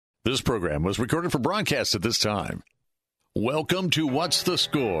This program was recorded for broadcast at this time. Welcome to What's the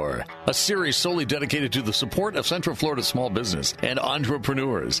Score, a series solely dedicated to the support of Central Florida small business and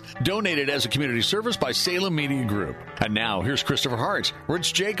entrepreneurs, donated as a community service by Salem Media Group. And now, here's Christopher Hart,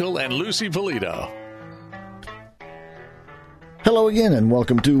 Rich Jekyll, and Lucy Polito. Hello again, and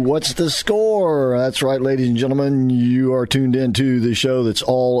welcome to What's the Score? That's right, ladies and gentlemen, you are tuned into the show that's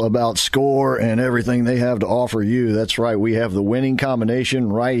all about Score and everything they have to offer you. That's right, we have the winning combination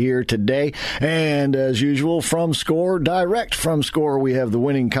right here today. And as usual, from Score, direct from Score, we have the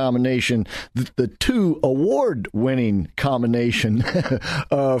winning combination, the two award-winning combination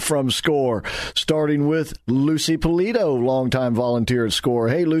from Score, starting with Lucy Polito, longtime volunteer at Score.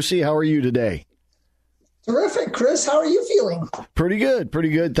 Hey, Lucy, how are you today? Terrific, Chris. How are you feeling? Pretty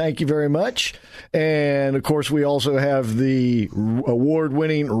good. Thank you very much. And, of course, we also have the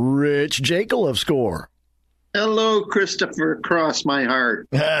award-winning Rich Jekyll of Score. Hello, Christopher. Cross my heart.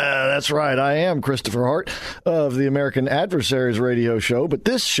 That's right. I am Christopher Hart of the American Adversaries radio show. But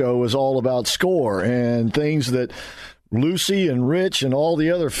this show is all about Score and things that Lucy and Rich and all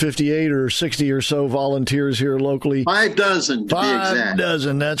the other 58 or 60 or so volunteers here locally. 5 dozen, to be exact. 5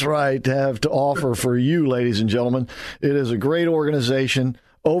 dozen, that's right, have to offer for you, ladies and gentlemen. It is a great organization,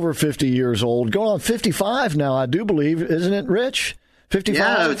 over 50 years old, going on 55 now, I do believe, isn't it, Rich? 55?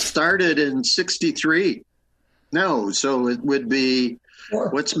 Yeah, it started in 63. No, so it would be,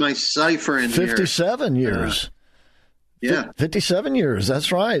 what's my cipher in 57 here? years. Yeah. 57 years.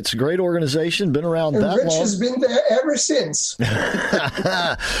 That's right. It's a great organization. Been around and that Rich long. has been there ever since.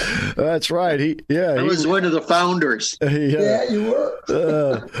 That's right. He was one of the founders. Yeah, you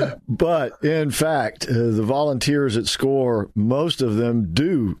were. But in fact, the volunteers at Score, most of them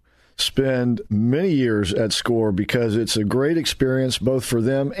do spend many years at Score because it's a great experience both for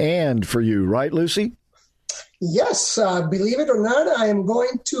them and for you. Right, Lucy? Yes. Believe it or not, I am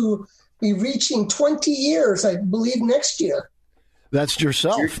going to be reaching 20 years, I believe, next year. That's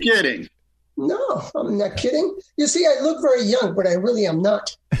yourself. You're kidding. No, I'm not kidding. You see, I look very young, but I really am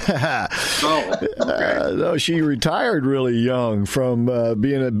not. No, she retired really young from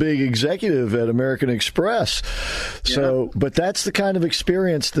being a big executive at American Express. So, but that's the kind of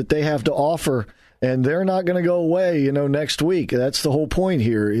experience that they have to offer. And they're not going to go away, next week. That's the whole point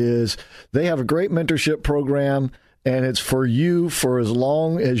here is they have a great mentorship program. And it's for you for as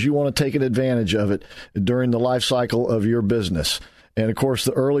long as you want to take advantage of it during the life cycle of your business. And, of course,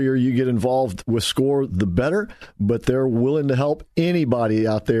 the earlier you get involved with Score, the better. But they're willing to help anybody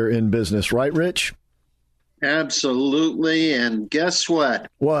out there in business. Right, Rich? Absolutely. And guess what?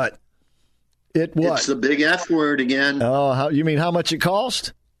 What? It's the big F word again. Oh, you mean how much it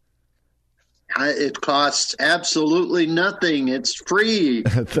cost? It costs absolutely nothing. It's free.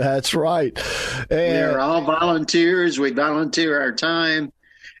 That's right. We're all volunteers. We volunteer our time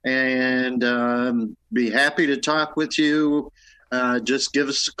and be happy to talk with you. Just give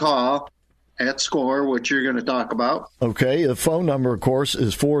us a call at Score, what you're going to talk about. Okay. The phone number, of course,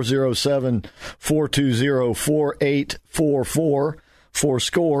 is 407-420-4844. For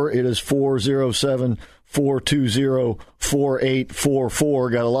Score, it is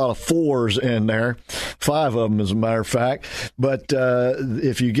 407-420-4844. Got a lot of fours in there, 5 of them, as a matter of fact. But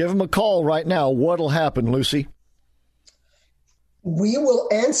if you give them a call right now, what'll happen, Lucy? We will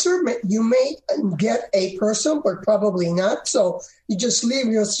answer. You may get a person, but probably not. So you just leave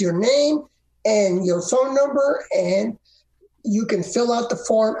us your name and your phone number, and you can fill out the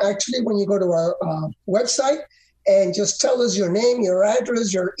form actually when you go to our website. And just tell us your name, your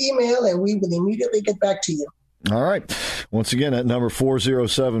address, your email, and we will immediately get back to you. All right. Once again, at number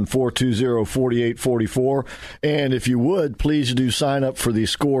 407-420-4844. And if you would, please do sign up for the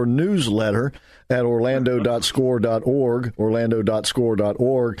Score newsletter at orlando.score.org.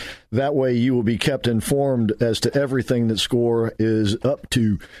 That way you will be kept informed as to everything that Score is up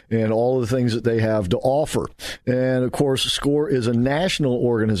to and all of the things that they have to offer. And, of course, Score is a national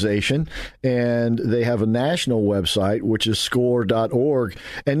organization, and they have a national website, which is score.org.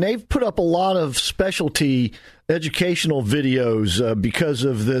 And they've put up a lot of specialty educational videos because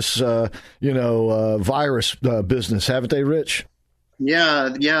of this, virus business, haven't they, Rich?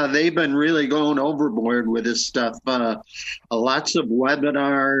 Yeah, they've been really going overboard with this stuff. Lots of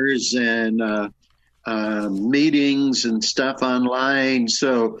webinars and meetings and stuff online.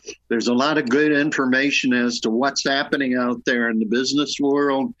 So there's a lot of good information as to what's happening out there in the business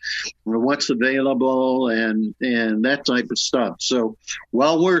world, what's available, and that type of stuff. So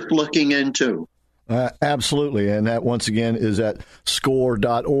well worth looking into. Absolutely. And that, once again, is at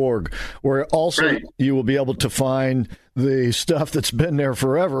score.org, where also you will be able to find the stuff that's been there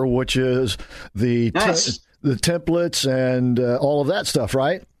forever, which is the templates and all of that stuff,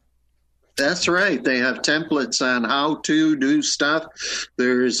 right? That's right. They have templates on how to do stuff.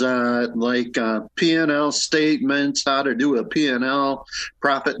 There's P&L statements, how to do a P&L,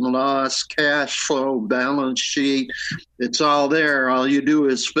 profit and loss, cash flow, balance sheet. It's all there. All you do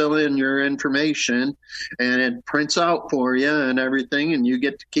is fill in your information and it prints out for you and everything, and you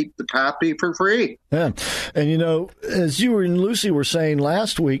get to keep the copy for free. Yeah. And, as you and Lucy were saying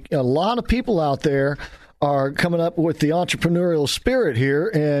last week, a lot of people out there are coming up with the entrepreneurial spirit here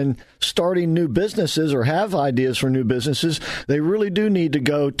and starting new businesses or have ideas for new businesses. They really do need to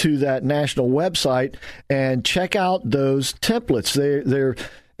go to that national website and check out those templates. They're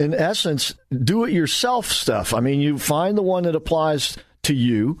in essence, do-it-yourself stuff. I mean, you find the one that applies to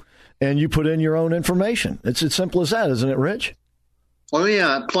you and you put in your own information. It's as simple as that, isn't it, Rich? Oh,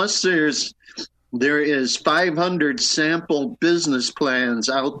 yeah. Plus, there is 500 sample business plans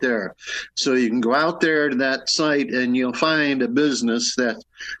out there. So you can go out there to that site and you'll find a business that's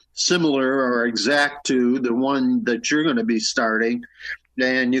similar or exact to the one that you're going to be starting.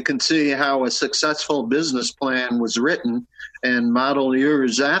 And you can see how a successful business plan was written and model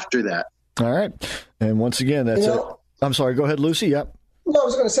yours after that. All right. And once again, that's it. I'm sorry. Go ahead, Lucy. Yep. No, I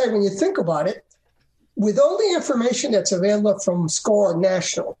was going to say, when you think about it, with all the information that's available from SCORE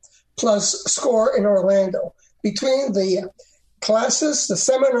National, plus SCORE in Orlando, between the classes, the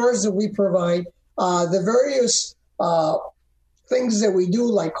seminars that we provide, the various things that we do,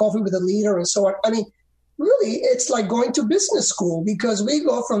 like Coffee with a Leader and so on. I mean, really, it's like going to business school because we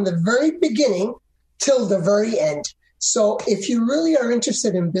go from the very beginning till the very end. So if you really are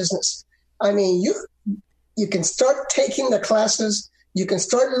interested in business, I mean, you can start taking the classes. You can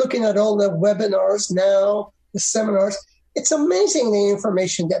start looking at all the webinars now, the seminars. It's amazing the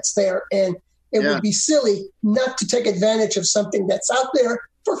information that's there, and it would be silly not to take advantage of something that's out there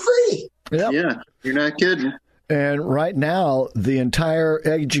for free. Yep. Yeah, you're not kidding. And right now, the entire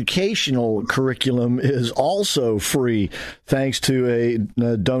educational curriculum is also free, thanks to a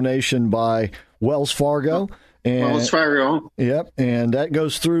donation by Wells Fargo. Wells Fargo. Yep, and that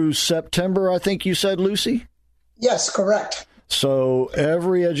goes through September, I think you said, Lucy? Yes, correct. So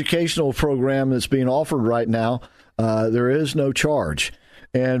every educational program that's being offered right now, there is no charge.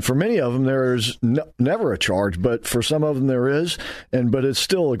 And for many of them, there's never a charge, but for some of them there is, but it's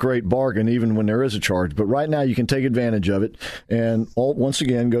still a great bargain even when there is a charge. But right now you can take advantage of it. And once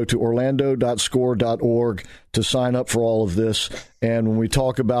again, go to orlando.score.org to sign up for all of this. And when we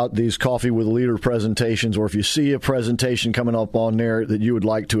talk about these Coffee with a Leader presentations, or if you see a presentation coming up on there that you would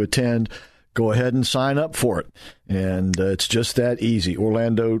like to attend, go ahead and sign up for it. And it's just that easy,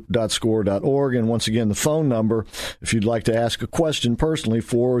 orlando.score.org. And once again, the phone number, if you'd like to ask a question personally,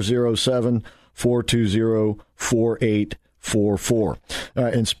 407-420-4844.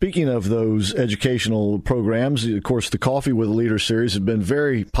 And speaking of those educational programs, of course, the Coffee with a Leader series has been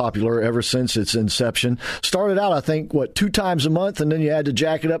very popular ever since its inception. Started out, I think, 2 times a month, and then you had to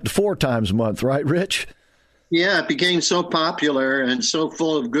jack it up to 4 times a month, right, Rich? Yeah, it became so popular and so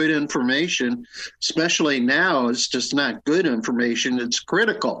full of good information, especially now. It's just not good information. It's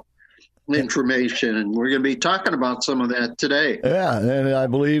critical information. And we're going to be talking about some of that today. Yeah, and I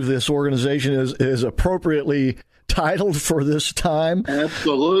believe this organization is appropriately titled for this time.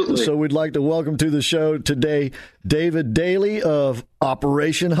 Absolutely. So we'd like to welcome to the show today David Daly of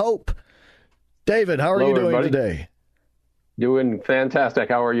Operation Hope. David, how are you doing today? Doing fantastic.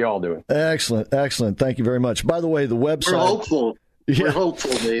 How are you all doing? Excellent, excellent. Thank you very much. By the way, the website... We're hopeful. Yeah, we're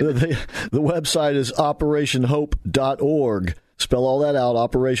hopeful, David. The website is operationhope.org. Spell all that out,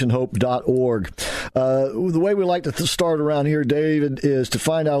 operationhope.org. The way we like to start around here, David, is to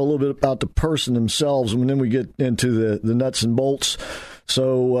find out a little bit about the person themselves, and then we get into the nuts and bolts.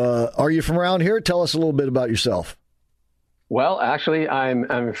 So are you from around here? Tell us a little bit about yourself. Well, actually,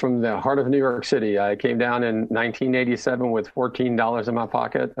 I'm from the heart of New York City. I came down in 1987 with $14 in my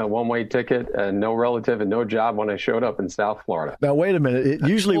pocket, a one-way ticket, and no relative and no job when I showed up in South Florida. Now, wait a minute. It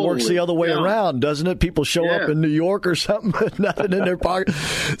usually works the other way around, doesn't it? People show up in New York or something with nothing in their pocket.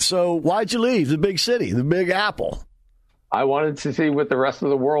 So why'd you leave the big city, the Big Apple? I wanted to see what the rest of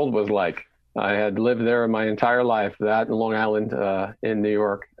the world was like. I had lived there my entire life, that in Long Island in New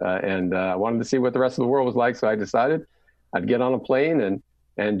York, and I wanted to see what the rest of the world was like, so I decided I'd get on a plane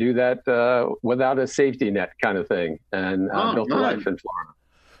and do that without a safety net kind of thing. And built a life in Florida.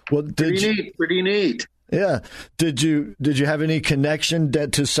 Well, pretty neat. Yeah. Did you have any connection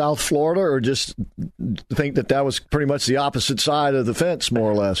to South Florida, or just think that was pretty much the opposite side of the fence,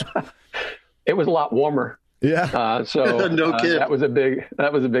 more or less? It was a lot warmer. Yeah. So no kidding. That was a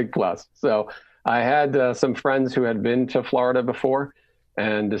big plus. So I had some friends who had been to Florida before,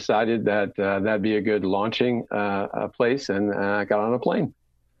 and decided that that'd be a good launching place, and I got on a plane.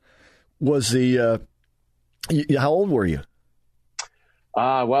 was the? How old were you?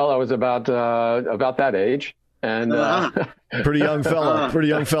 Well, I was about that age, and pretty young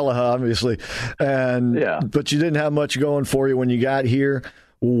fella, obviously. And yeah. But you didn't have much going for you when you got here.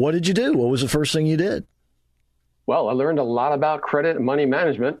 What did you do? What was the first thing you did? Well, I learned a lot about credit and money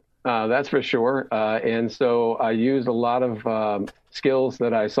management. That's for sure. And so I used a lot of skills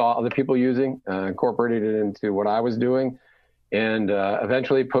that I saw other people using, incorporated it into what I was doing, and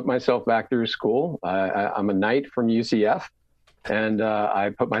eventually put myself back through school. I'm a Knight from UCF. And I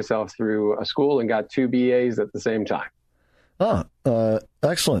put myself through a school and got 2 BAs at the same time.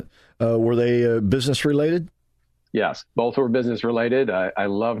 Excellent. Were they business related? Yes, both were business related. I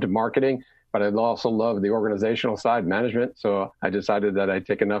loved marketing, but I also loved the organizational side, management. So I decided that I'd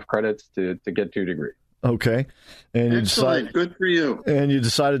take enough credits to get 2 degrees. Okay. And excellent. Good for you. And you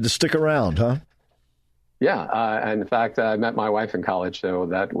decided to stick around, huh? Yeah. And in fact, I met my wife in college, so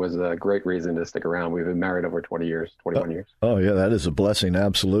that was a great reason to stick around. We've been married over 21 years. Oh, yeah, that is a blessing.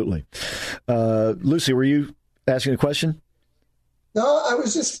 Absolutely. Lucy, were you asking a question? No, I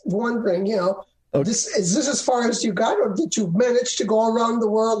was just wondering, is this as far as you got, or did you manage to go around the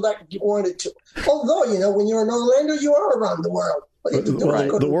world like you wanted to? Although, when you're in Orlando, you are around the world.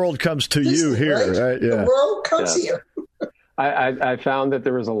 The world comes to Disney, you here, right? Yeah. The world comes here. I found that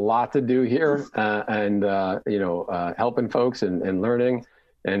there was a lot to do here, and helping folks and learning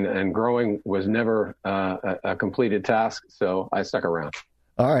and growing was never a completed task. So I stuck around.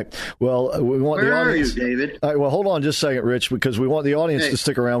 All right. Well, we want the audience. Where are you, David? All right. Well, hold on just a second, Rich, because we want the audience to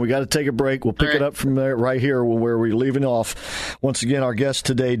stick around. We got to take a break. We'll pick it up from there, right here, where we're leaving off. Once again, our guest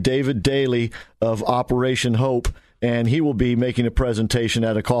today, David Daly of Operation Hope. And he will be making a presentation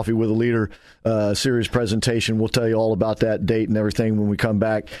at a Coffee with a Leader series presentation. We'll tell you all about that date and everything when we come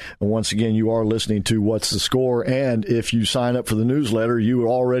back. And once again, you are listening to What's the Score? And if you sign up for the newsletter, you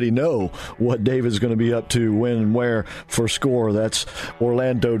already know what David's going to be up to, when and where for SCORE. That's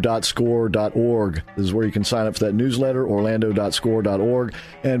orlando.score.org. This is where you can sign up for that newsletter, orlando.score.org.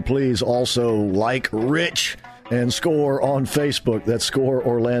 And please also like Rich and SCORE on Facebook. That's SCORE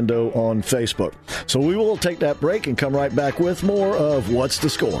Orlando on Facebook. So we will take that break and come right back with more of What's the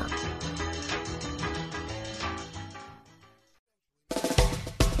Score?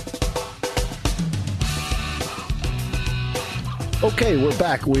 Okay, we're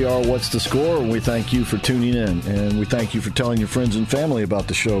back. We are What's the Score? And we thank you for tuning in. And we thank you for telling your friends and family about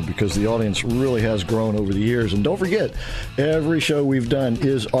the show, because the audience really has grown over the years. And don't forget, every show we've done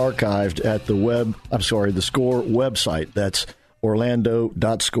is archived at the SCORE website. That's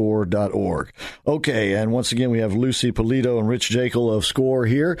orlando.score.org. Okay, and once again, we have Lucy Polito and Rich Jekyll of SCORE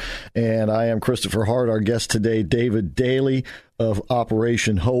here. And I am Christopher Hart. Our guest today, David Daly of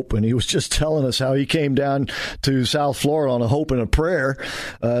Operation Hope, and he was just telling us how he came down to South Florida on a hope and a prayer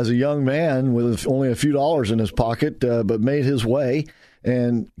as a young man with only a few dollars in his pocket, but made his way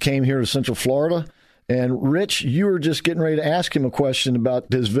and came here to Central Florida. And Rich, you were just getting ready to ask him a question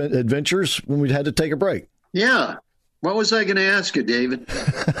about his adventures when we had to take a break. Yeah. What was I going to ask you, David?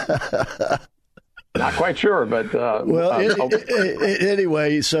 Not quite sure, but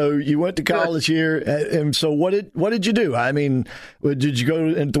anyway, so you went to college here, and so what did you do? I mean, did you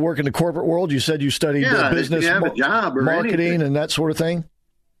go to work in the corporate world? You said you studied business, have a job or marketing, anything? And that sort of thing.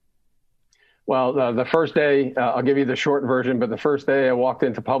 Well, the first day, I'll give you the short version, but the first day I walked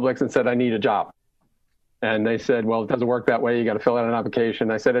into Publix and said, I need a job. And they said, well, it doesn't work that way. You got to fill out an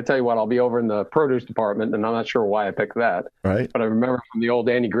application. I said, I tell you what, I'll be over in the produce department. And I'm not sure why I picked that. Right. But I remember from the old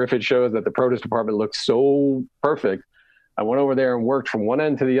Andy Griffith shows that the produce department looked so perfect. I went over there and worked from one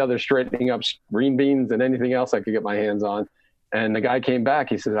end to the other, straightening up green beans and anything else I could get my hands on. And the guy came back.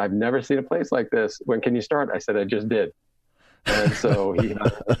 He said, I've never seen a place like this. When can you start? I said, I just did. And so he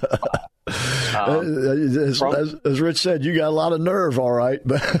as Rich said, you got a lot of nerve, all right.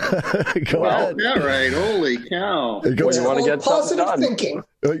 But go ahead. Yeah, right. Holy cow. When you want to get positive something done. Thinking.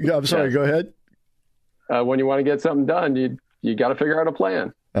 I'm sorry, Go ahead. When you want to get something done, you got to figure out a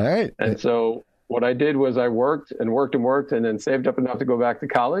plan. All right. And so what I did was I worked and then saved up enough to go back to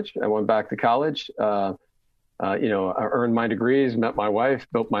college. I went back to college. I earned my degrees, met my wife,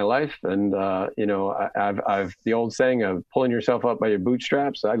 built my life. And, I've the old saying of pulling yourself up by your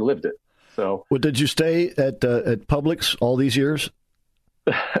bootstraps. I lived it. So, well, did you stay at Publix all these years?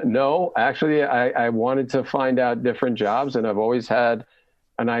 No, actually, I wanted to find out different jobs. And I've always had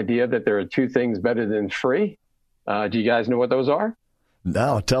an idea that there are 2 things better than free. Do you guys know what those are?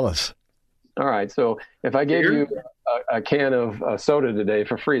 No, tell us. All right. So if I gave you a can of soda today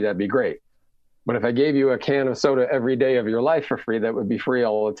for free, that'd be great. But if I gave you a can of soda every day of your life for free, that would be free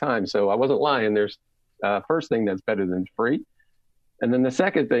all the time. So I wasn't lying. There's first thing that's better than free. And then the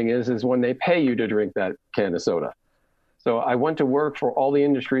second thing is when they pay you to drink that can of soda. So I went to work for all the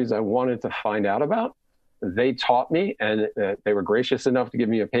industries I wanted to find out about. They taught me, and they were gracious enough to give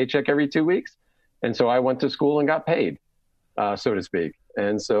me a paycheck every 2 weeks. And so I went to school and got paid, so to speak.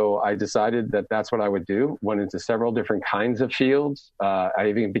 And so I decided that that's what I would do. Went into several different kinds of fields. I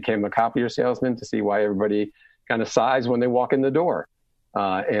even became a copier salesman to see why everybody kind of sighs when they walk in the door.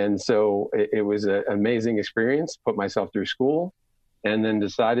 And so it was an amazing experience, put myself through school, and then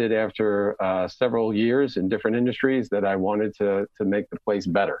decided after several years in different industries that I wanted to make the place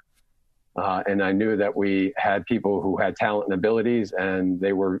better. And I knew that we had people who had talent and abilities, and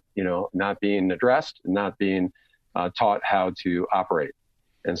they were, not being addressed, not being taught how to operate.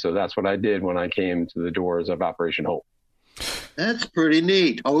 And so that's what I did when I came to the doors of Operation Hope. That's pretty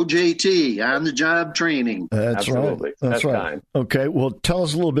neat. OJT, on-the-job training. That's Absolutely. right. That's right. Time. Okay, well, tell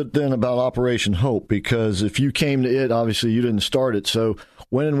us a little bit then about Operation Hope, because if you came to it, obviously you didn't start it. So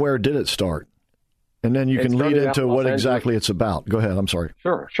when and where did it start? And then you can lead into what exactly it's about. Go ahead. I'm sorry.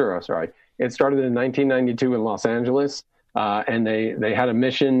 Sure. I'm sorry. It started in 1992 in Los Angeles, and they had a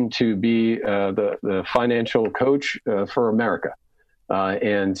mission to be the financial coach for America,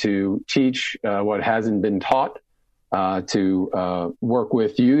 and to teach what hasn't been taught, to work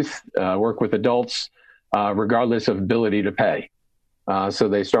with youth, work with adults, regardless of ability to pay. So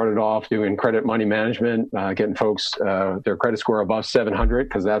they started off doing credit money management, getting folks their credit score above 700,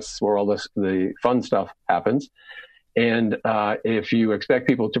 because that's where all the fun stuff happens. And if you expect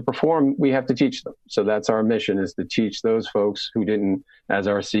people to perform, we have to teach them. So that's our mission, is to teach those folks who didn't, as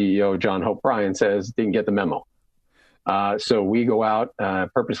our CEO, John Hope Bryan, says, didn't get the memo. So we go out,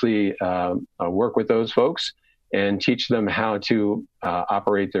 purposely work with those folks and teach them how to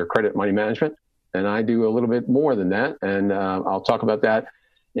operate their credit money management. And I do a little bit more than that. And I'll talk about that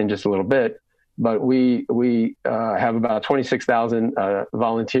in just a little bit. But we have about 26,000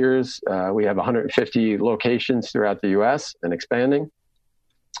 volunteers. We have 150 locations throughout the U.S. and expanding.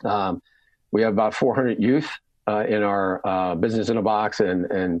 We have about 400 youth in our Business in a Box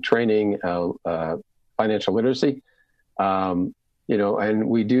and training financial literacy. And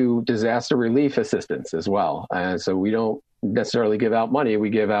we do disaster relief assistance as well. So we don't necessarily give out money. We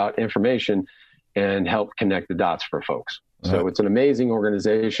give out information and help connect the dots for folks. So it's an amazing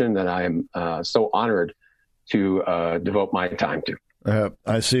organization that I am so honored to devote my time to.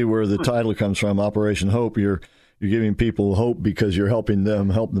 I see where the title comes from, Operation Hope. You're giving people hope because you're helping them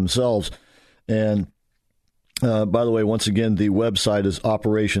help themselves. And by the way, once again, the website is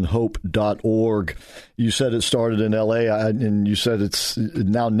operationhope.org. You said it started in L.A., and you said it's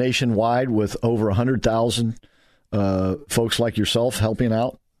now nationwide with over 100,000 folks like yourself helping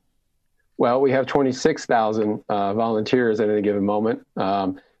out. Well, we have 26,000 volunteers at any given moment,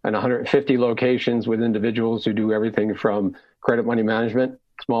 and 150 locations with individuals who do everything from credit money management,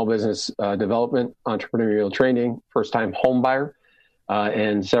 small business development, entrepreneurial training, first-time home buyer,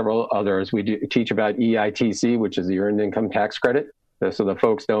 and several others. We do teach about EITC, which is the Earned Income Tax Credit, so the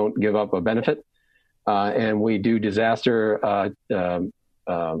folks don't give up a benefit. And we do disaster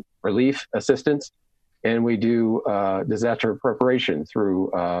relief assistance, and we do disaster preparation through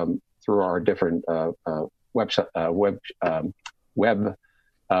our different webinars,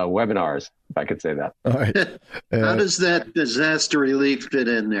 if I could say that. All right. How does that disaster relief fit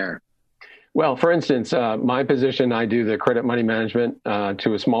in there? Well, for instance, my position, I do the credit money management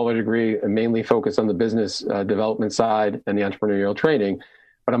to a smaller degree, mainly focused on the business development side and the entrepreneurial training.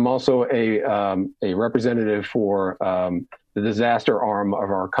 But I'm also a representative for the disaster arm of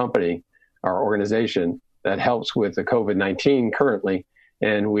our company, our organization, that helps with the COVID-19 currently.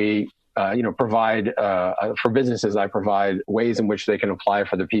 And we, provide for businesses. I provide ways in which they can apply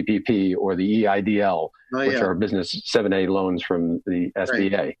for the PPP or the EIDL, which are business 7A loans from the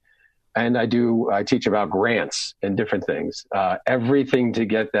SBA. Right. And I teach about grants and different things, everything to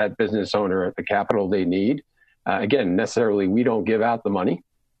get that business owner the capital they need. Again, necessarily, we don't give out the money,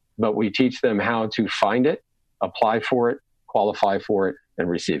 but we teach them how to find it, apply for it, qualify for it, and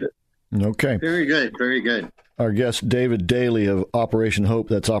receive it. Okay. Very good. Very good. Our guest, David Daly of Operation Hope,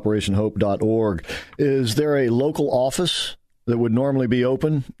 that's operationhope.org. Is there a local office that would normally be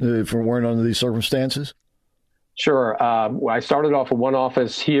open if we weren't under these circumstances? Sure. I started off with one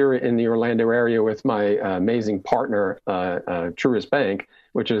office here in the Orlando area with my amazing partner, Truist Bank,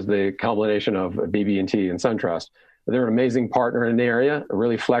 which is the combination of BB&T and SunTrust. They're an amazing partner in the area,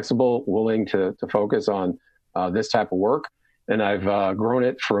 really flexible, willing to focus on this type of work. And I've grown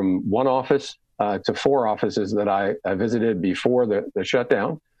it from one office to 4 offices that I visited before the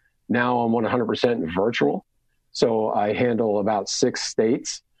shutdown. Now I'm 100% virtual. So I handle about 6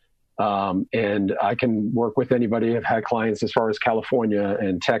 states. And I can work with anybody. I've had clients as far as California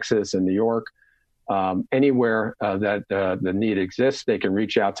and Texas and New York. Anywhere that the need exists, they can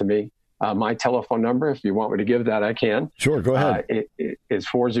reach out to me. My telephone number, if you want me to give that, I can. Sure, go ahead. It is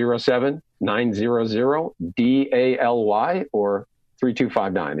 407-900-DALY or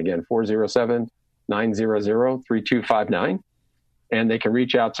 3259. Again, 407-900-3259. And they can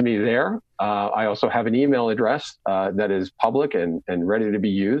reach out to me there. I also have an email address that is public and ready to be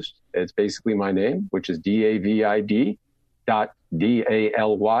used. It's basically my name, which is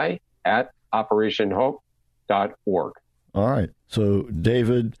david.daly@operationhope.org. All right. So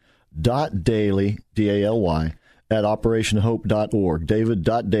david.daly, DALY, at operationhope.org.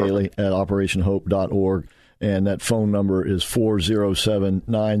 david.daly@operationhope.org. And that phone number is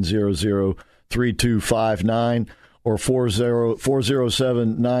 407-900-3259 or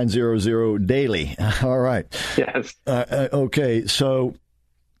 407-900-DAILY. All right. Yes. Okay. So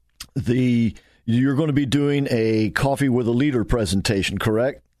you're going to be doing a Coffee with a Leader presentation,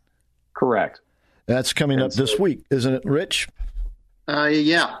 correct? Correct. That's coming up this week, isn't it, Rich?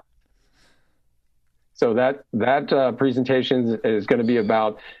 Yeah. So that presentation is going to be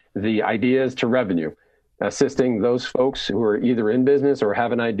about the ideas to revenue, assisting those folks who are either in business or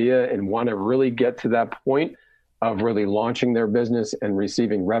have an idea and want to really get to that point of really launching their business and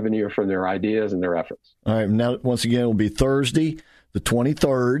receiving revenue from their ideas and their efforts. All right. Now, once again, it will be Thursday, the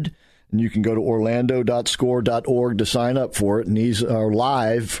 23rd. And you can go to orlando.score.org to sign up for it. And these are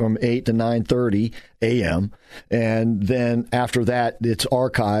live from 8 to 9:30 a.m. And then after that, it's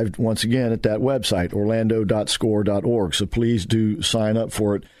archived once again at that website, orlando.score.org. So please do sign up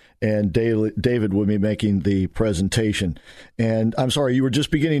for it. And David will be making the presentation. And I'm sorry, you were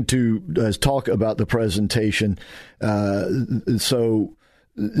just beginning to talk about the presentation. So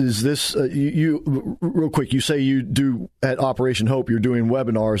is this, you real quick, you say you do at Operation Hope, you're doing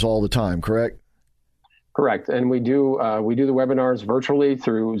webinars all the time, correct? Correct. And we do the webinars virtually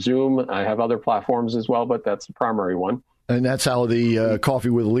through Zoom. I have other platforms as well, but that's the primary one. And that's how the Coffee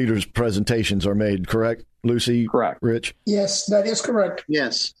with Leaders presentations are made, correct, Lucy? Correct. Rich? Yes, that is correct.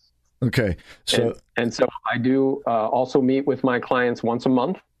 Yes. Okay. So and so I do also meet with my clients once a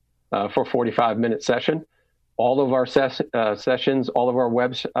month for a 45-minute session. All of our sessions, all of our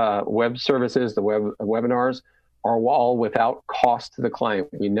web services, the webinars are all without cost to the client.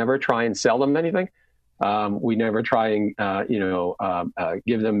 We never try and sell them anything. We never try and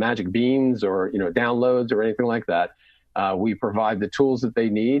give them magic beans or downloads or anything like that. We provide the tools that they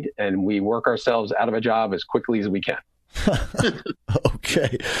need, and we work ourselves out of a job as quickly as we can.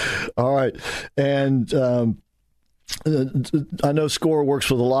 Okay. All right. And I know SCORE works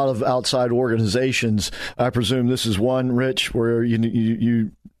with a lot of outside organizations. I presume this is one, Rich, where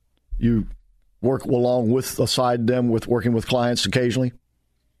you work aside them with working with clients occasionally?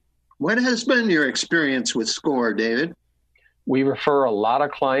 What has been your experience with SCORE, David? We refer a lot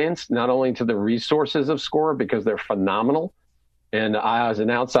of clients not only to the resources of SCORE because they're phenomenal, and I, as an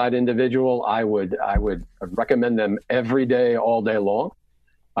outside individual, I would recommend them every day, all day long.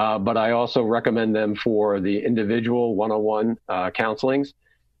 But I also recommend them for the individual one-on-one counselings.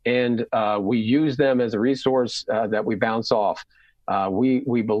 And we use them as a resource that we bounce off.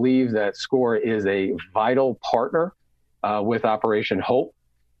 We believe that SCORE is a vital partner with Operation Hope.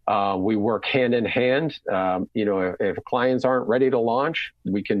 We work hand in hand. If clients aren't ready to launch,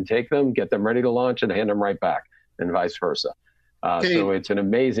 we can take them, get them ready to launch, and hand them right back, and vice versa. So it's an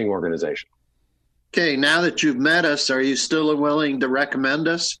amazing organization. Okay, now that you've met us, are you still willing to recommend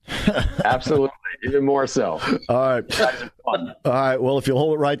us? Absolutely, even more so. All right. All right, well, if you'll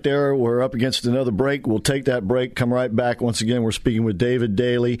hold it right there, we're up against another break. We'll take that break, come right back. Once again, we're speaking with David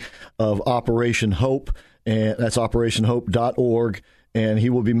Daly of Operation Hope, and that's operationhope.org. And he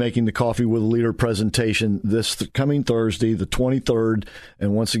will be making the Coffee with a Leader presentation this coming Thursday, the 23rd.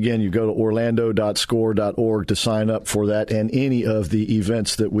 And once again, you go to orlando.score.org to sign up for that and any of the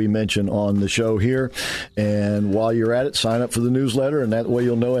events that we mention on the show here. And while you're at it, sign up for the newsletter, and that way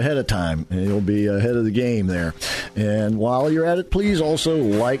you'll know ahead of time, and you'll be ahead of the game there. And while you're at it, please also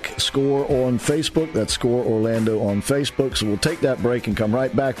like SCORE on Facebook. That's SCORE Orlando on Facebook. So we'll take that break and come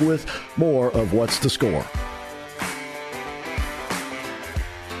right back with more of What's the Score?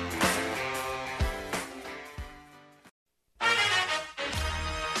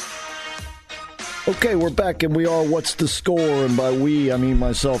 Okay, we're back, and we are What's the Score? And by we, I mean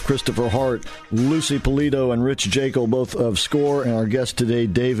myself, Christopher Hart, Lucy Polito, and Rich Jekyll, both of SCORE, and our guest today,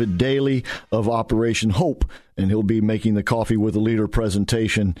 David Daly of Operation Hope. And he'll be making the Coffee with a Leader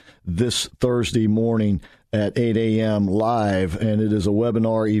presentation this Thursday morning at 8 a.m. live, and it is a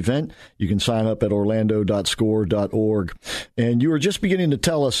webinar event. You can sign up at orlando.score.org. And you were just beginning to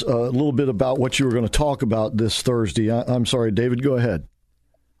tell us a little bit about what you were going to talk about this Thursday. I'm sorry, David, go ahead.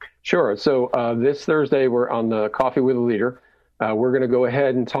 Sure. So this Thursday, we're on the Coffee with a Leader. We're going to go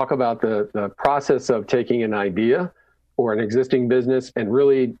ahead and talk about the process of taking an idea or an existing business and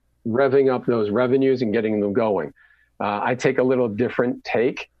really revving up those revenues and getting them going. I take a little different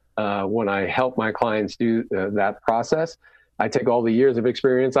take when I help my clients do that process. I take all the years of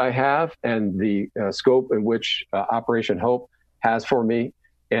experience I have and the scope in which Operation Hope has for me,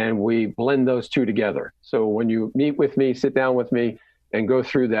 and we blend those two together. So when you meet with me, sit down with me, and go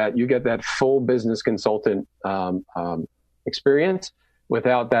through that, you get that full business consultant experience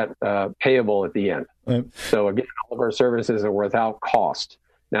without that payable at the end. So again, all of our services are without cost.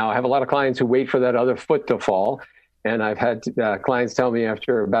 Now, I have a lot of clients who wait for that other foot to fall. And I've had clients tell me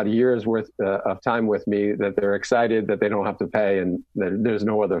after about a year's worth of time with me that they're excited that they don't have to pay and that there's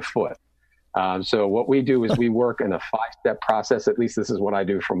no other foot. So what we do is we work in a 5-step process. At least this is what I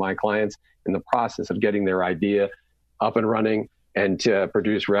do for my clients in the process of getting their idea up and running and to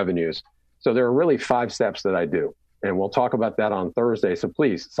produce revenues. So there are really 5 steps that I do. And we'll talk about that on Thursday. So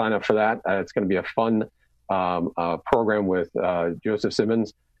please sign up for that. It's going to be a fun program with Joseph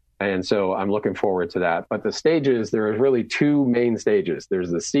Simmons. And so I'm looking forward to that. But the stages, there are really 2 main stages. There's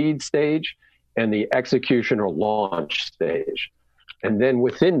the seed stage and the execution or launch stage. And then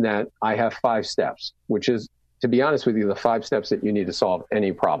within that, I have 5 steps, which is, to be honest with you, the 5 steps that you need to solve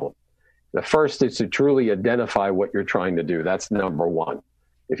any problem. The first is to truly identify what you're trying to do. That's number 1.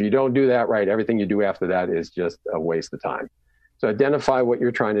 If you don't do that right, everything you do after that is just a waste of time. So identify what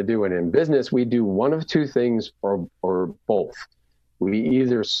you're trying to do. And in business, we do one of 2 things or both. We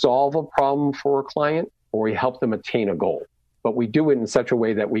either solve a problem for a client or we help them attain a goal, but we do it in such a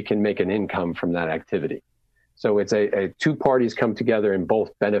way that we can make an income from that activity. So it's a 2 parties come together and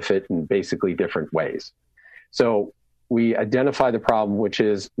both benefit in basically different ways. So we identify the problem, which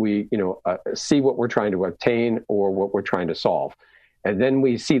is we see what we're trying to obtain or what we're trying to solve. And then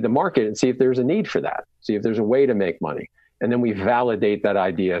we see the market and see if there's a need for that, see if there's a way to make money. And then we validate that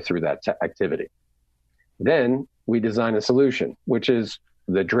idea through that activity. Then we design a solution, which is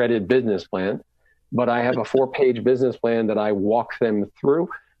the dreaded business plan. But I have a 4-page business plan that I walk them through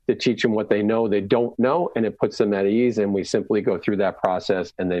to teach them what they know they don't know, and it puts them at ease. And we simply go through that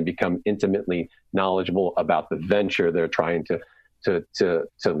process and they become intimately knowledgeable about the venture they're trying to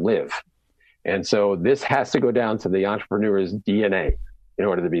live. And so this has to go down to the entrepreneur's DNA in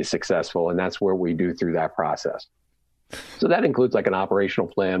order to be successful. And that's where we do through that process. So that includes like an operational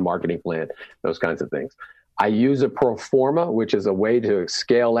plan, marketing plan, those kinds of things. I use a pro forma, which is a way to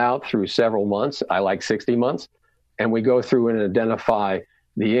scale out through several months. I like 60 months. And we go through and identify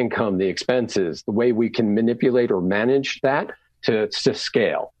the income, the expenses, the way we can manipulate or manage that to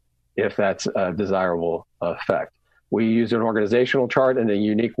scale, if that's a desirable effect. We use an organizational chart in a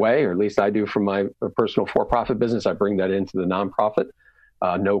unique way, or at least I do from my personal for-profit business. I bring that into the nonprofit,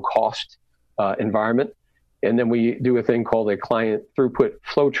 no-cost environment. And then we do a thing called a client throughput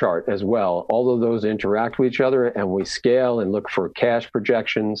flow chart as well. All of those interact with each other, and we scale and look for cash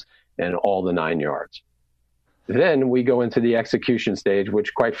projections and all the 9 yards. Then we go into the execution stage,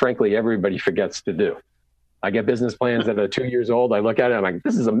 which quite frankly, everybody forgets to do. I get business plans that are 2 years old. I look at it, I'm like,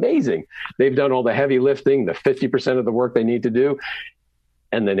 this is amazing. They've done all the heavy lifting, the 50% of the work they need to do,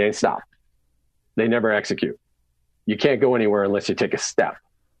 and then they stop. They never execute. You can't go anywhere unless you take a step.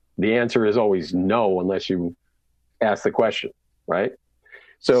 The answer is always no, unless you ask the question, right?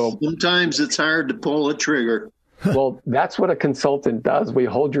 So sometimes it's hard to pull a trigger. Well, that's what a consultant does. We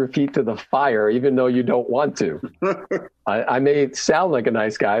hold your feet to the fire, even though you don't want to. I may sound like a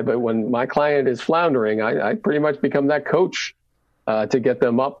nice guy, but when my client is floundering, I pretty much become that coach to get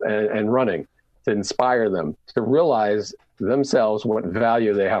them up and running, to inspire them, to realize themselves what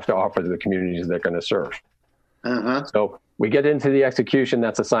value they have to offer to the communities they're going to serve. Uh-huh. So we get into the execution.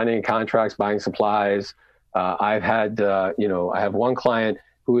 That's assigning contracts, buying supplies. I've had, I have one client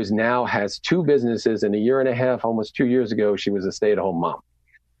who now has 2 businesses. In a year and a half, almost 2 years ago, she was a stay-at-home mom.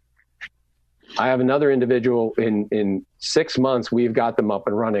 I have another individual in 6 months, we've got them up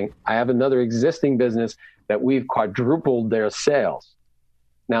and running. I have another existing business that we've quadrupled their sales.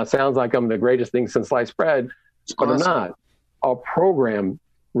 Now, it sounds like I'm the greatest thing since sliced bread, but I'm not. Our program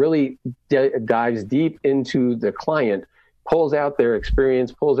really dives deep into the client, pulls out their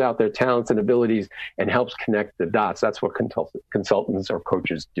experience, pulls out their talents and abilities, and helps connect the dots. That's what consultants or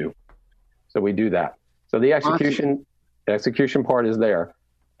coaches do. So we do that. So the execution part is there.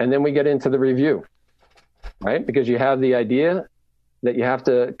 And then we get into the review, right? Because you have the idea that you have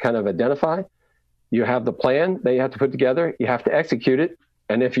to kind of identify. You have the plan that you have to put together. You have to execute it.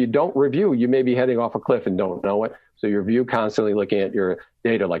 And if you don't review, you may be heading off a cliff and don't know it. So you review constantly, looking at your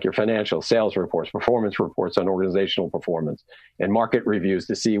data, like your financial, sales reports, performance reports on organizational performance, and market reviews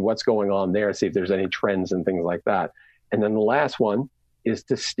to see what's going on there, see if there's any trends and things like that. And then the last one is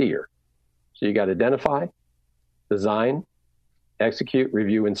to steer. So you got to identify, design, execute,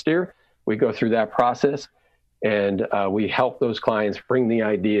 review, and steer. We go through that process, and we help those clients bring the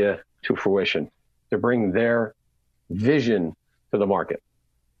idea to fruition, to bring their vision to the market.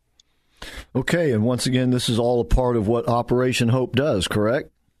 Okay, and once again, this is all a part of what Operation Hope does, correct?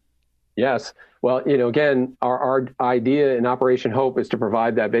 Yes. Well, again, our idea in Operation Hope is to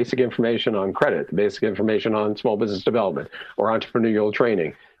provide that basic information on credit, basic information on small business development or entrepreneurial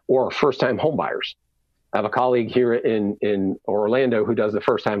training or first-time home buyers. I have a colleague here in Orlando who does the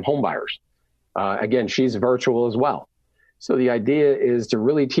first-time home buyers. Again, she's virtual as well. So the idea is to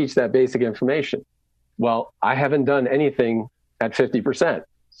really teach that basic information. Well, I haven't done anything at 50%.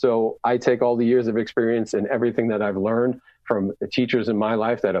 So I take all the years of experience and everything that I've learned from the teachers in my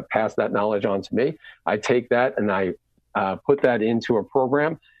life that have passed that knowledge on to me. I take that and I put that into a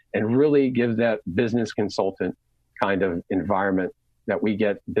program and really give that business consultant kind of environment that we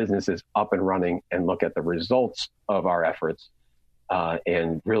get businesses up and running and look at the results of our efforts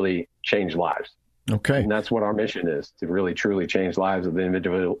and really change lives. Okay. And that's what our mission is, to really, truly change lives of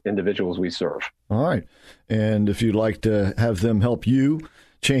the individuals we serve. All right. And if you'd like to have them help you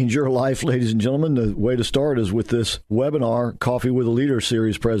change your life, ladies and gentlemen, the way to start is with this webinar, Coffee with a Leader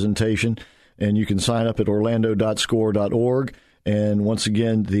series presentation. And you can sign up at orlando.score.org. And once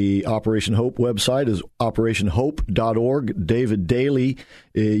again, the Operation Hope website is operationhope.org. David Daly,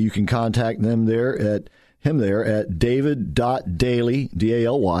 you can contact him there at david.daly,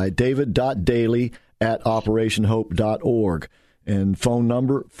 D-A-L-Y, david.daly at operationhope.org. And phone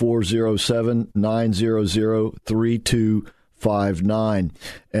number 407-900-3259.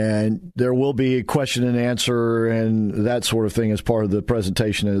 And there will be a question and answer and that sort of thing as part of the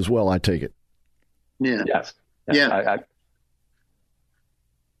presentation as well, I take it. Yeah. Yes. Yeah.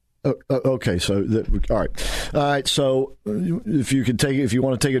 Okay, so all right. So if you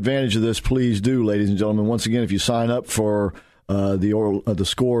want to take advantage of this, please do, ladies and gentlemen. Once again, if you sign up for the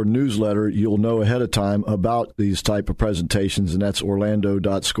SCORE newsletter, you'll know ahead of time about these type of presentations, and that's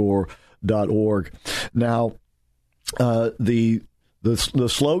orlando.score.org. Now, the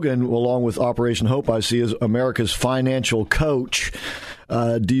slogan along with Operation Hope, I see, is America's financial coach.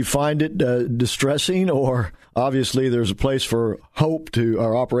 Do you find it distressing, or obviously there's a place for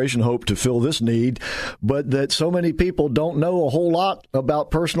Operation Hope to fill this need, but that so many people don't know a whole lot about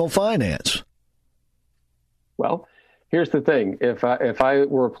personal finance? Well, here's the thing. If I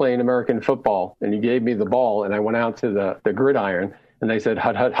were playing American football and you gave me the ball and I went out to the gridiron and they said,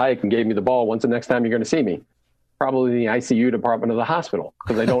 hut, hut, hike, and gave me the ball, when's the next time you're going to see me? Probably in the ICU department of the hospital,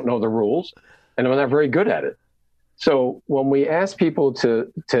 because I don't know the rules and I'm not very good at it. So when we ask people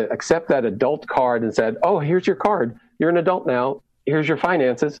to accept that adult card and said, oh, here's your card, you're an adult now, here's your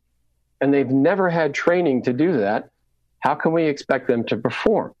finances, and they've never had training to do that, how can we expect them to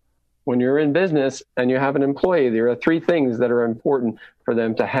perform? When you're in business and you have an employee, there are three things that are important for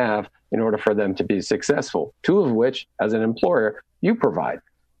them to have in order for them to be successful, two of which, as an employer, you provide.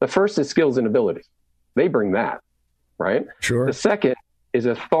 The first is skills and abilities. They bring that, right? Sure. The second is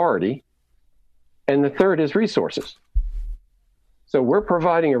authority. And the third is resources. So we're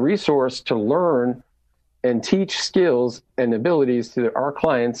providing a resource to learn and teach skills and abilities to our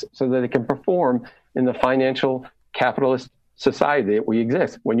clients so that they can perform in the financial capitalist society that we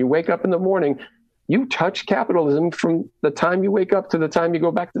exist. When you wake up in the morning, you touch capitalism from the time you wake up to the time you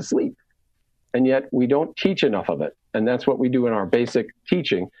go back to sleep. And yet we don't teach enough of it. And that's what we do in our basic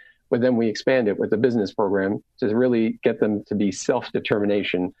teaching. But then we expand it with the business program to really get them to be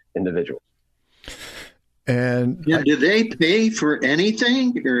self-determination individuals. And do they pay for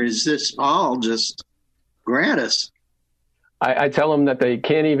anything, or is this all just gratis? I tell them that they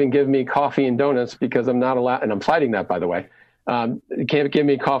can't even give me coffee and donuts because I'm not allowed, and I'm fighting that, by the way. They can't give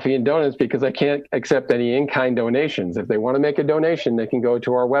me coffee and donuts because I can't accept any in-kind donations. If they want to make a donation, they can go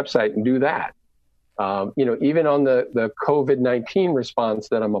to our website and do that. Even on the COVID-19 response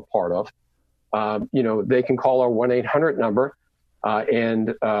that I'm a part of, they can call our 1-800 number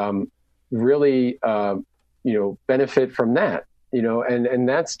and really, benefit from that, and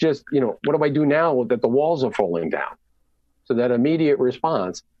that's just, what do I do now that the walls are falling down? So that immediate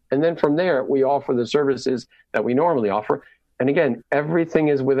response. And then from there, we offer the services that we normally offer. And again, everything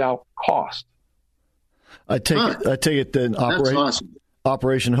is without cost. I take it that awesome.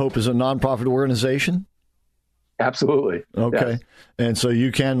 Operation Hope is a nonprofit organization? Absolutely. Okay. Yes. And so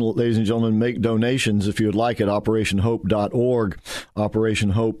you can, ladies and gentlemen, make donations if you would like at operationhope.org,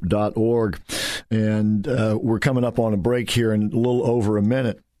 operationhope.org. And we're coming up on a break here in a little over a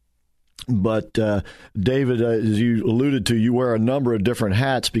minute. But, David, as you alluded to, you wear a number of different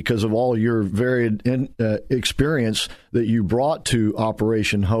hats because of all your varied experience that you brought to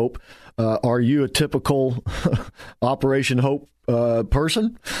Operation Hope. Are you a typical Operation Hope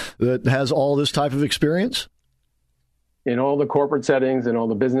person that has all this type of experience? In all the corporate settings and all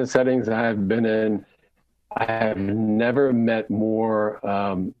the business settings I have been in, I have never met more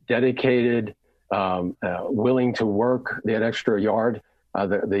dedicated, willing to work that extra yard.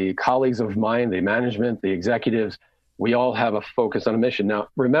 The colleagues of mine, the management, the executives, we all have a focus on a mission. Now,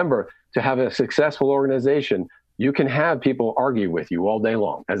 remember, to have a successful organization, you can have people argue with you all day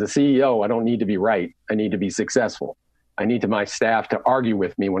long. As a CEO, I don't need to be right. I need to be successful. I need my staff to argue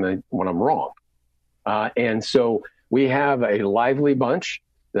with me when I'm wrong. And so we have a lively bunch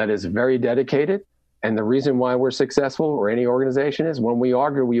that is very dedicated. And the reason why we're successful, or any organization, is when we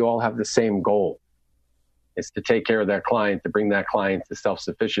argue, we all have the same goal. It's to take care of that client, to bring that client to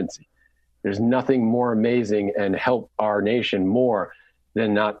self-sufficiency. There's nothing more amazing and help our nation more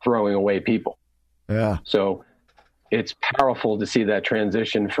than not throwing away people. Yeah. So it's powerful to see that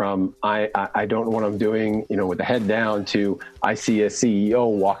transition from I don't know what I'm doing, with the head down, to I see a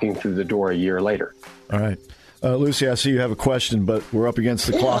CEO walking through the door a year later. All right. Lucy, I see you have a question, but we're up against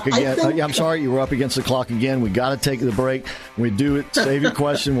the clock again. I'm sorry, you were up against the clock again. We got to take the break. When we do it, save your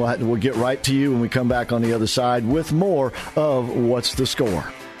question. We'll get right to you when we come back on the other side with more of What's the Score?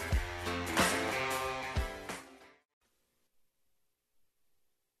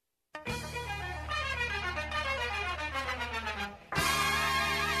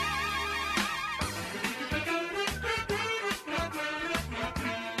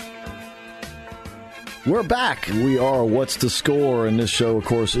 We're back. We are What's the Score? And this show, of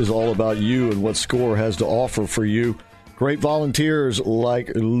course, is all about you and what SCORE has to offer for you. Great volunteers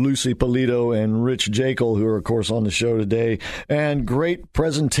like Lucy Polito and Rich Jekyll, who are, of course, on the show today, and great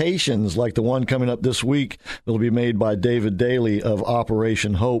presentations like the one coming up this week that will be made by David Daly of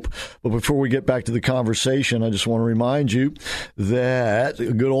Operation Hope. But before we get back to the conversation, I just want to remind you that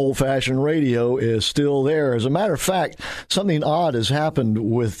good old-fashioned radio is still there. As a matter of fact, something odd has happened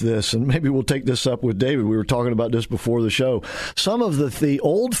with this, and maybe we'll take this up with David. We were talking about this before the show. Some of the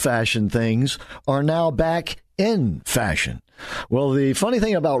old-fashioned things are now back in fashion. Well, the funny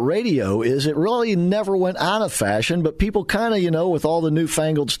thing about radio is it really never went out of fashion, but people kind of, with all the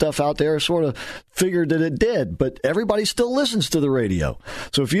newfangled stuff out there, sort of figured that it did. But everybody still listens to the radio.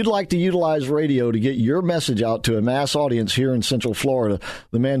 So if you'd like to utilize radio to get your message out to a mass audience here in Central Florida,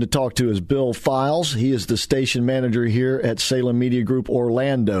 the man to talk to is Bill Files. He is the station manager here at Salem Media Group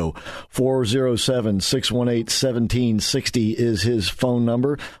Orlando. 407-618-1760 is his phone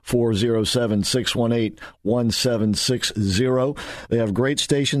number, 407-618-1760. They have great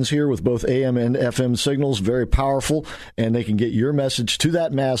stations here with both AM and FM signals, very powerful, and they can get your message to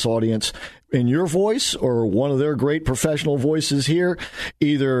that mass audience in your voice or one of their great professional voices here,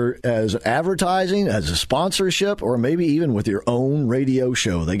 either as advertising, as a sponsorship, or maybe even with your own radio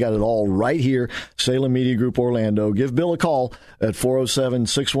show. They got it all right here, Salem Media Group Orlando. Give Bill a call at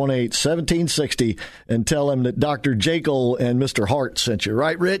 407-618-1760 and tell him that Dr. Jekyll and Mr. Hart sent you.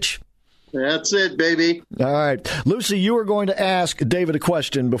 Right, Rich? That's it, baby. All right. Lucy, you were going to ask David a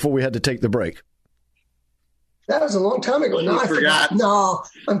question before we had to take the break. That was a long time ago. No, I forgot. No,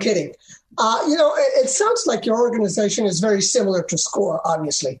 I'm kidding. It sounds like your organization is very similar to SCORE,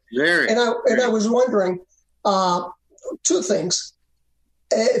 obviously. Very. And I was wondering two things.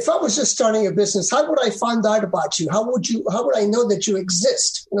 If I was just starting a business, how would I find out about you? How would I know that you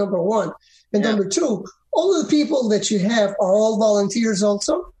exist? Number one. And number two, all of the people that you have are all volunteers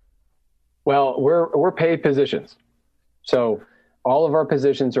also? Well, we're paid positions. So all of our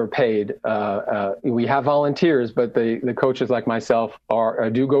positions are paid. We have volunteers, but the coaches like myself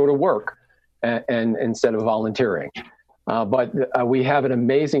do go to work and instead of volunteering. But we have an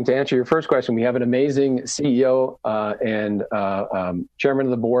amazing, to answer your first question, we have an amazing CEO and chairman of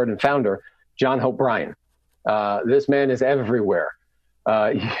the board and founder, John Hope Bryan. This man is everywhere.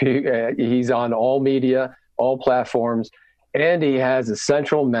 He's on all media, all platforms, and he has a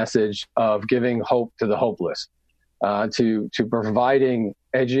central message of giving hope to the hopeless, to providing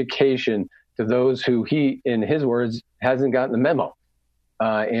education to those who he, in his words, hasn't gotten the memo.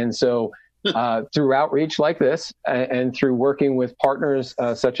 And so through outreach like this and through working with partners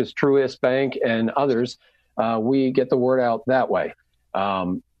such as Truist Bank and others, we get the word out that way.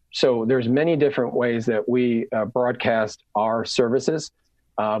 So there's many different ways that we broadcast our services,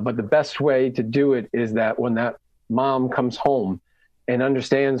 but the best way to do it is that when that mom comes home and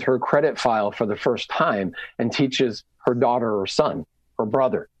understands her credit file for the first time and teaches her daughter or son, her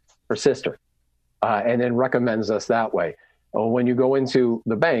brother, her sister, and then recommends us that way. When you go into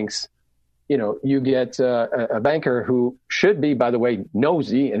the banks, you get a banker who should be, by the way,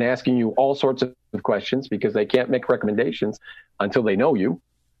 nosy and asking you all sorts of questions because they can't make recommendations until they know you.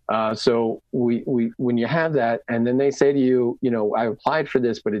 So when you have that, and then they say to you, I applied for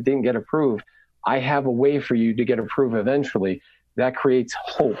this, but it didn't get approved. I have a way for you to get approved eventually. That creates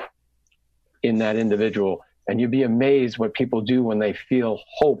hope in that individual. And you'd be amazed what people do when they feel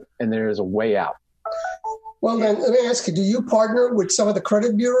hope and there is a way out. Well, then let me ask you, do you partner with some of the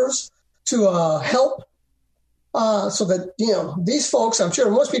credit bureaus to help so that, these folks, I'm sure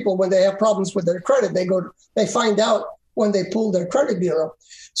most people, when they have problems with their credit, they find out when they pull their credit bureau.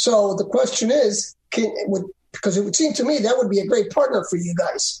 So the question is, because it would seem to me that would be a great partner for you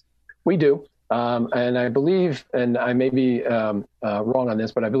guys. We do. And I believe, and I may be wrong on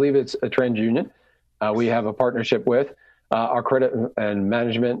this, but I believe it's a TransUnion. We have a partnership with our credit and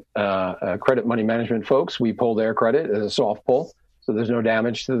management, credit money management folks. We pull their credit as a soft pull. So there's no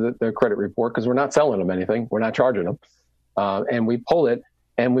damage to the credit report because we're not selling them anything. We're not charging them. And we pull it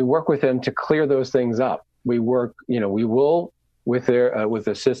and we work with them to clear those things up. We work, we will, with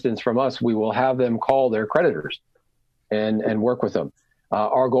assistance from us, we will have them call their creditors and work with them.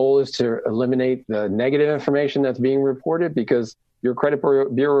 Our goal is to eliminate the negative information that's being reported because your credit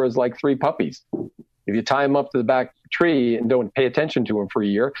bureau is like three puppies. If you tie them up to the back tree and don't pay attention to them for a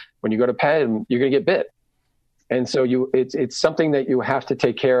year, when you go to pet them, you're going to get bit. And so it's something that you have to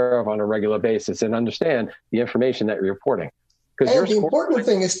take care of on a regular basis and understand the information that you're reporting. And the important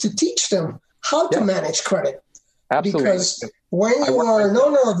thing is to teach them how to manage credit. Absolutely. Because when you are an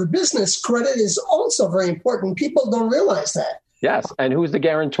owner of a business, credit is also very important. People don't realize that. Yes. And who's the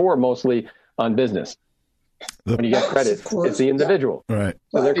guarantor mostly on business? When you get credit, it's the individual. Yeah. Right.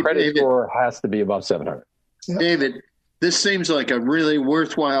 So their credit score has to be above 700. Yeah. David, this seems like a really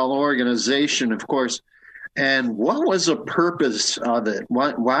worthwhile organization, of course. And what was the purpose of it?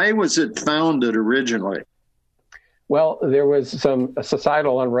 Why was it founded originally? Well, there was some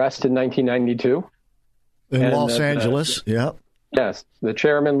societal unrest in 1992. In Los Angeles, yeah. Yes. The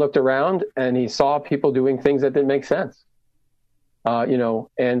chairman looked around and he saw people doing things that didn't make sense.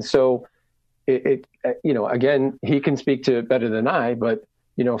 And so it again, he can speak to it better than I, but,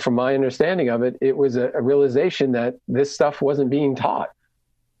 from my understanding of it, it was a realization that this stuff wasn't being taught.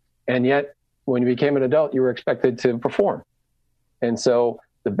 And yet, when you became an adult, you were expected to perform. And so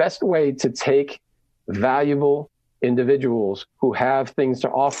the best way to take valuable individuals who have things to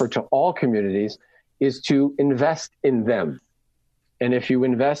offer to all communities is to invest in them. And if you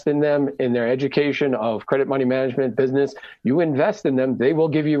invest in them in their education of credit money management business, you invest in them, they will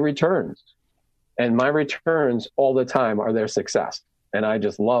give you returns. And my returns all the time are their success. And I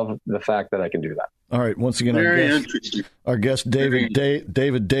just love the fact that I can do that. All right. Once again, our guest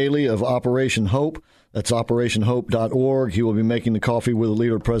David Daly of Operation Hope. That's operationhope.org. He will be making the Coffee with a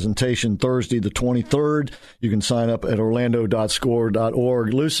Leader presentation Thursday, the 23rd. You can sign up at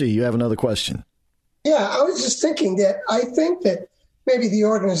orlando.score.org. Lucy, you have another question. Yeah, I was just thinking that I think that maybe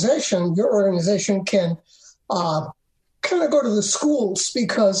your organization can kind of go to the schools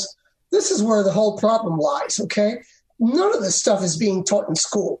because this is where the whole problem lies, okay? None of this stuff is being taught in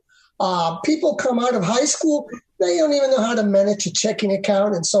school. People come out of high school, they don't even know how to manage a checking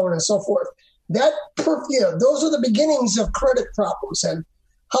account and so on and so forth. Those are the beginnings of credit problems, and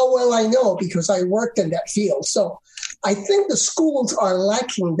how well I know because I worked in that field. So I think the schools are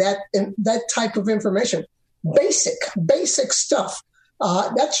lacking that type of information, basic stuff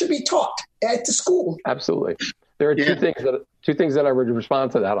that should be taught at the school. Absolutely. There are two things that I would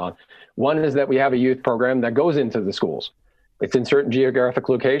respond to that on. One is that we have a youth program that goes into the schools. It's in certain geographic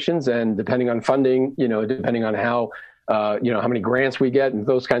locations, and depending on funding, depending on how many grants we get and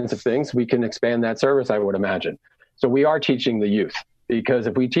those kinds of things, we can expand that service, I would imagine. So we are teaching the youth, because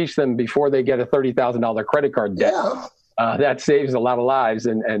if we teach them before they get a $30,000 credit card debt, that saves a lot of lives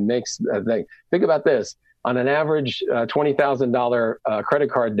and makes think about this. On an average $20,000 credit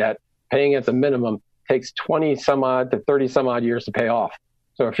card debt, paying at the minimum takes 20 some odd to 30 some odd years to pay off.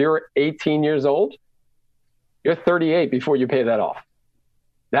 So if you're 18 years old, you're 38 before you pay that off.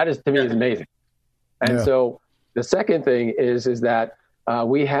 That is, to me, is amazing. And so the second thing is that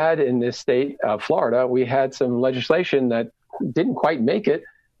we had in this state of Florida, we had some legislation that didn't quite make it,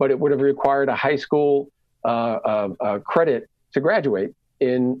 but it would have required a high school credit to graduate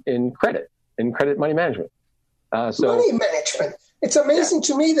in credit money management. Money management. It's amazing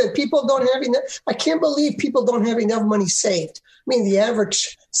to me that people don't have enough. I can't believe people don't have enough money saved. I mean, the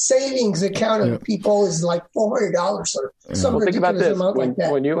average savings account of people is like $400 or some ridiculous amount like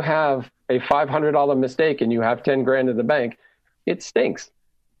that. When you have a $500 mistake and you have 10 grand in the bank, it stinks,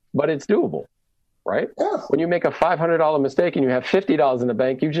 but it's doable, right? Yeah. When you make a $500 mistake and you have $50 in the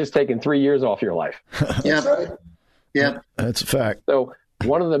bank, you've just taken 3 years off your life. That's right. Yeah, that's a fact. So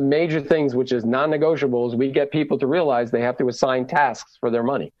one of the major things, which is non-negotiable, is we get people to realize they have to assign tasks for their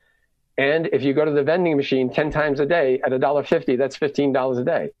money. And if you go to the vending machine 10 times a day at $1.50, that's $15 a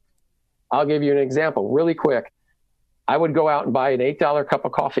day. I'll give you an example really quick. I would go out and buy an $8 cup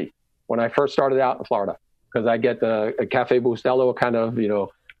of coffee when I first started out in Florida, because I get the Cafe Bustelo kind of,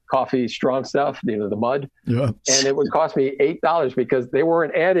 coffee strong stuff, the mud. Yeah. And it would cost me $8 because they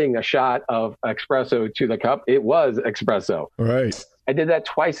weren't adding a shot of espresso to the cup. It was espresso. Right. I did that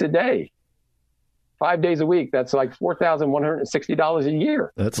twice a day, 5 days a week. That's like $4,160 a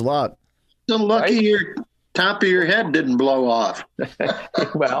year. That's a lot. So lucky your top of your head didn't blow off.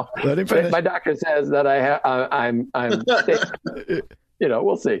 Well, my doctor says that I'm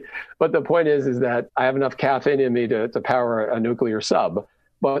we'll see. But the point is that I have enough caffeine in me to power a nuclear sub.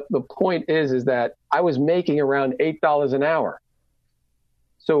 But the point is that I was making around $8 an hour.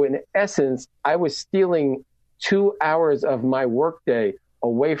 So in essence, I was stealing 2 hours of my workday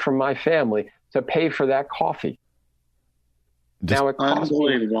away from my family to pay for that coffee. Now it cost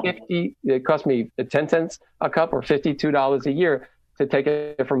me 10 cents a cup or $52 a year to take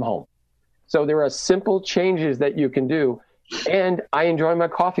it from home. So there are simple changes that you can do. And I enjoy my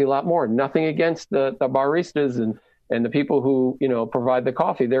coffee a lot more. Nothing against the baristas and the people who, provide the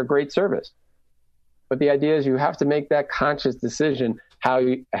coffee. They're great service. But the idea is you have to make that conscious decision how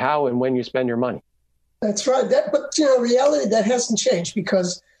and when you spend your money. That's right. But reality, that hasn't changed,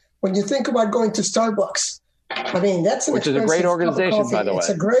 because when you think about going to Starbucks, I mean, that's an expensive, which is a great organization, by the way. It's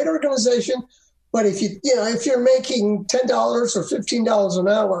a great organization. But if if you're making $10 or $15 an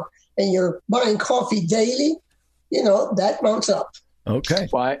hour and you're buying coffee daily, that mounts up. Okay.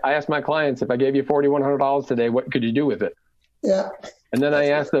 Well, I ask my clients, if I gave you $4,100 today, what could you do with it? Yeah. And then I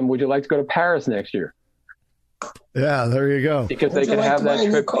ask them, would you like to go to Paris next year? Yeah, there you go. Because they can have that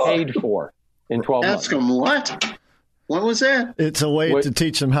trip paid for in 12 months. Ask them what? What was that? It's a way to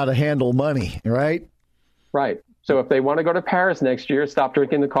teach them how to handle money, right? Right. So if they want to go to Paris next year, stop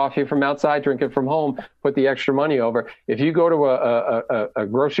drinking the coffee from outside, drink it from home, put the extra money over. If you go to a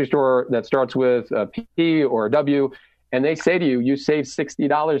grocery store that starts with a P or a W, and they say to you, you saved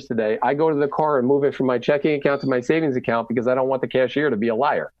 $60 today, I go to the car and move it from my checking account to my savings account because I don't want the cashier to be a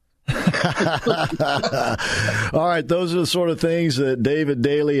liar. All right, those are the sort of things that David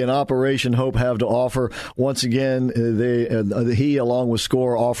Daly and Operation Hope have to offer. Once again, he, along with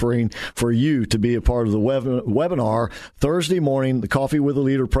SCORE, offering for you to be a part of the webinar Thursday morning, the Coffee with a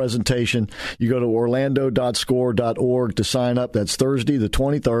Leader presentation. You go to orlando.score.org to sign up. That's Thursday, the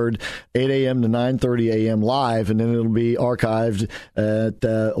 23rd, 8 a.m. to 9:30 a.m. live, and then it'll be archived at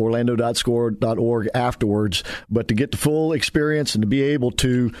orlando.score.org afterwards. But to get the full experience and to be able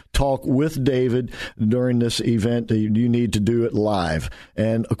to talk with David during this event, you need to do it live.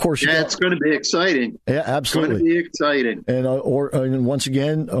 And of course, it's going to be exciting. Yeah, absolutely. It's going to be exciting. And once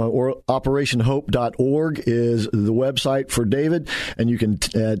again, operationhope.org is the website for David, and you can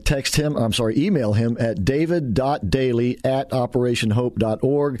email him at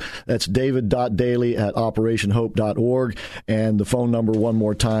david.daly@operationhope.org. That's david.daly@operationhope.org. And the phone number one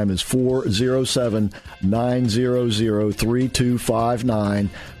more time is 407-900-3259.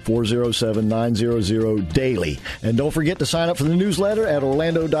 407-900-DAILY. And don't forget to sign up for the newsletter at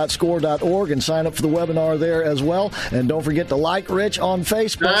orlando.score.org and sign up for the webinar there as well. And don't forget to like Rich on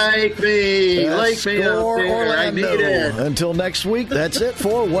Facebook. Like me out there. Orlando. I need it. Until next week, that's it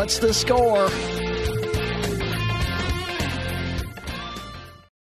for What's the Score?